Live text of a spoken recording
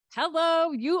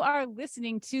Hello, you are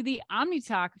listening to the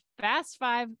OmniTalk Fast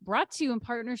Five, brought to you in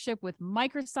partnership with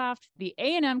Microsoft, the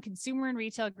A&M Consumer and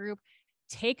Retail Group,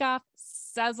 Takeoff,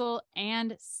 Sezzle,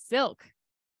 and Silk.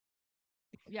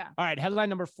 Yeah. All right. Headline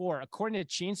number 4. According to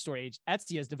Chain Store Age,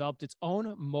 Etsy has developed its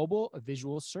own mobile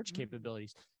visual search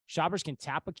capabilities. Shoppers can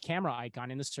tap a camera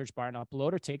icon in the search bar and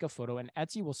upload or take a photo, and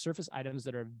Etsy will surface items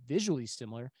that are visually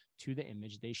similar to the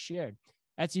image they shared.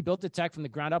 Etsy built the tech from the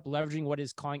ground up, leveraging what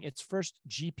is calling its first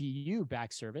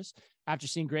GPU-backed service. After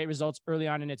seeing great results early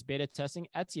on in its beta testing,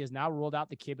 Etsy has now rolled out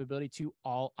the capability to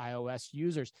all iOS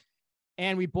users.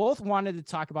 And we both wanted to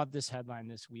talk about this headline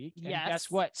this week. And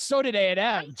guess what? So did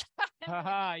A&M.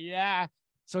 Yeah.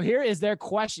 So here is their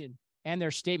question and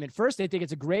their statement. First, they think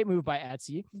it's a great move by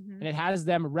Etsy, and it has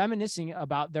them reminiscing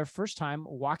about their first time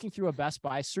walking through a Best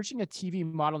Buy, searching a TV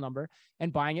model number,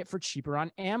 and buying it for cheaper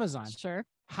on Amazon. Sure.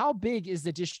 How big is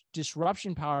the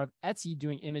disruption power of Etsy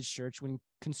doing image search when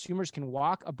consumers can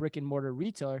walk a brick and mortar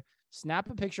retailer, snap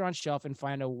a picture on shelf, and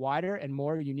find a wider and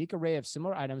more unique array of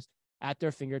similar items at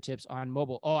their fingertips on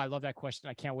mobile? Oh, I love that question.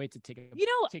 I can't wait to take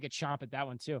a chomp at that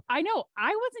one too. I know.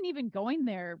 I wasn't even going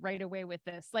there right away with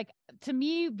this. Like, to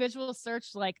me, visual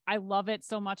search, like, I love it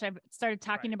so much. I've started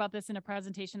talking about this in a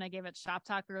presentation I gave at Shop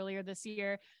Talk earlier this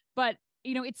year, but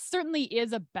it certainly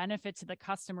is a benefit to the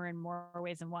customer in more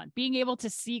ways than one. Being able to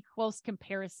see close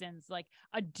comparisons, like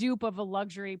a dupe of a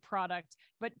luxury product,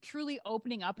 but truly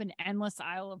opening up an endless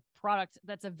aisle of product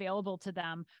that's available to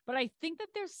them. But I think that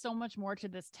there's so much more to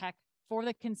this tech for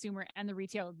the consumer and the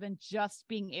retailer than just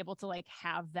being able to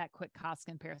have that quick cost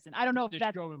comparison. I don't know if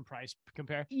that's and price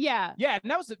compare. Yeah. Yeah.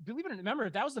 And that was, remember,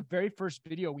 that was the very first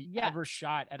video we ever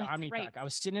shot at OmniTalk. Right. I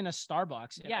was sitting in a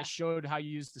Starbucks and I showed how you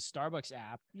use the Starbucks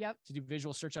app to do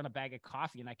visual search on a bag of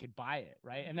coffee and I could buy it.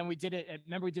 Right. And then we did it.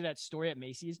 Remember we did that story at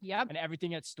Macy's. Yep. And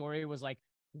everything at Story was like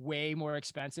way more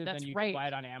expensive than you could buy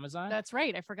it on Amazon. That's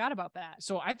right. I forgot about that.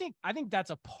 So I think that's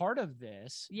a part of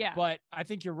this. Yeah. But I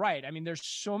think you're right. I mean, there's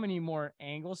so many more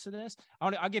angles to this.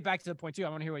 I'll get back to the point too. I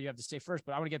want to hear what you have to say first,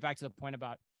 but I want to get back to the point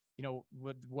about,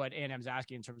 what A&M's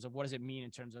asking in terms of what does it mean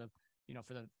in terms of,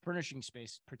 for the furnishing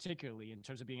space, particularly in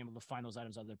terms of being able to find those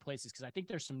items other places. Cause I think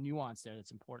there's some nuance there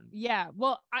that's important. Yeah.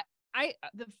 Well,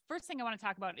 the first thing I want to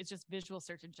talk about is just visual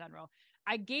search in general.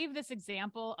 I gave this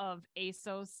example of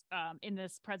ASOS in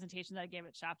this presentation that I gave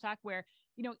at Shop Talk, where,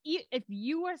 if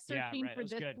you are searching for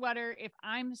this sweater, if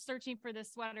I'm searching for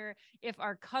this sweater, if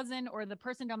our cousin or the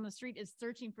person down the street is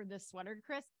searching for this sweater,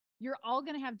 Chris, you're all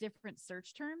going to have different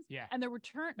search terms. Yeah. And the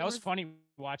return. That was funny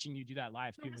watching you do that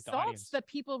live too with the audience. That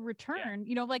people return,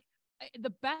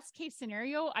 the best case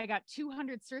scenario, I got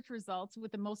 200 search results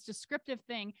with the most descriptive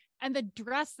thing, and the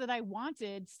dress that I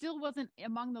wanted still wasn't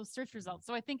among those search results.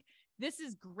 So I think this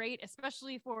is great,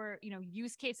 especially for,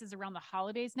 use cases around the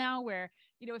holidays now, where,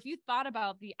 if you thought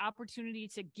about the opportunity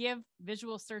to give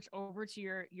visual search over to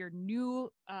your new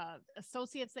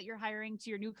associates that you're hiring, to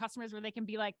your new customers, where they can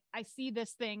be like, I see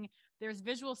this thing. There's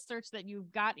visual search that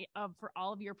you've got for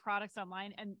all of your products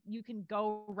online, and you can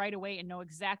go right away and know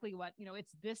exactly what,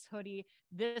 it's this hoodie.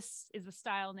 This is the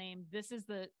style name. This is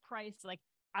the price. Like,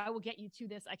 I will get you to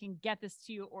this. I can get this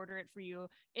to you, order it for you.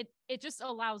 It just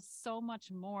allows so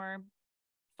much more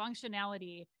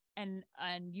functionality and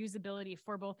usability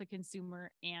for both the consumer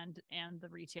and the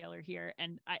retailer here.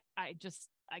 And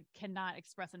I cannot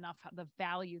express enough the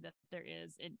value that there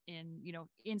is in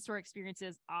in-store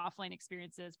experiences, offline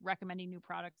experiences, recommending new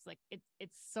products. Like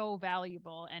it's so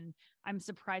valuable. And I'm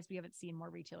surprised we haven't seen more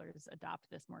retailers adopt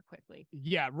this more quickly.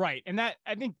 Yeah, right. And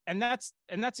that's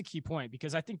a key point,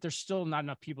 because I think there's still not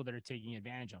enough people that are taking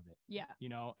advantage of it. Yeah.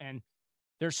 And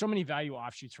there's so many value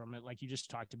offshoots from it, like you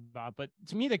just talked about. But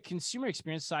to me, the consumer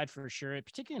experience side, for sure,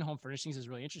 particularly in home furnishings, is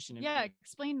really interesting. Yeah,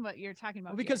 explain what you're talking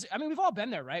about. Well, because we've all been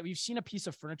there, right? We've seen a piece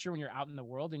of furniture when you're out in the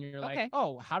world and you're like,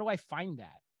 oh, how do I find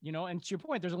that? And to your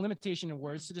point, there's a limitation in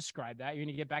words to describe that. You're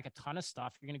going to get back a ton of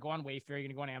stuff. You're going to go on Wayfair, you're going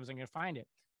to go on Amazon, you're going to find it.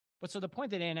 But so the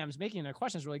point that A&M is making in their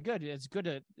question is really good. It's good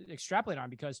to extrapolate on,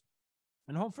 because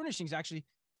in home furnishings, actually,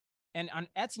 and on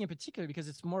Etsy in particular, because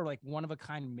it's more like one of a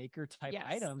kind maker type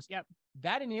items. Yep.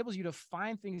 That enables you to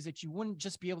find things that you wouldn't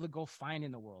just be able to go find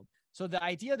in the world. So the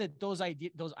idea that those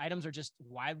items are just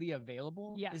widely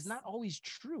available is not always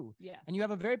true. Yeah. And you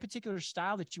have a very particular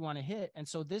style that you want to hit. And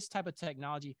so this type of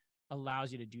technology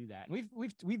allows you to do that. And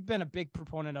we've been a big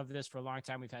proponent of this for a long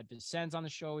time. We've had Vincennes on the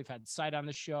show, we've had Sight on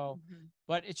the show,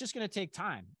 but it's just going to take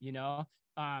time,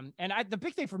 And the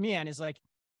big thing for me, Ann, is like,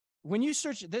 when you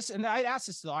search this, and I asked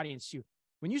this to the audience too,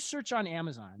 when you search on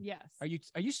Amazon, Yes. are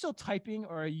you still typing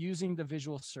or are you using the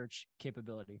visual search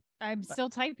capability? I'm still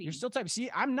typing. You're still typing. See,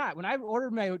 I'm not. When I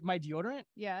ordered my deodorant,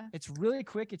 Yeah. it's really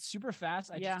quick. It's super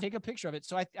fast. I just take a picture of it.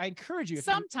 So I encourage you.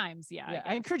 Sometimes,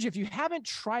 I encourage you, if you haven't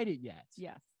tried it yet,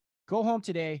 yes, go home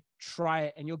today, try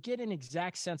it, and you'll get an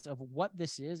exact sense of what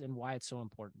this is and why it's so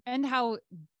important. And how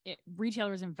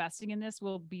retailers investing in this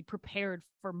will be prepared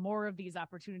for more of these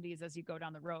opportunities as you go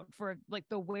down the road, for like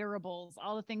the wearables,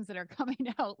 all the things that are coming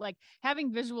out, like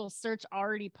having visual search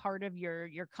already part of your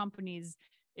company's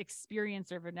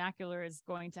experience or vernacular is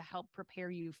going to help prepare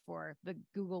you for the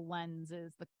Google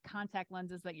lenses, the contact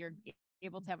lenses that you're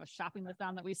able to have a shopping list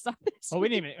on that we saw. We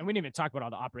didn't even talk about all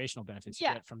the operational benefits you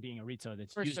Yeah. get from being a retailer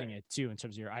that's For using sure. it too, in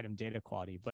terms of your item data quality.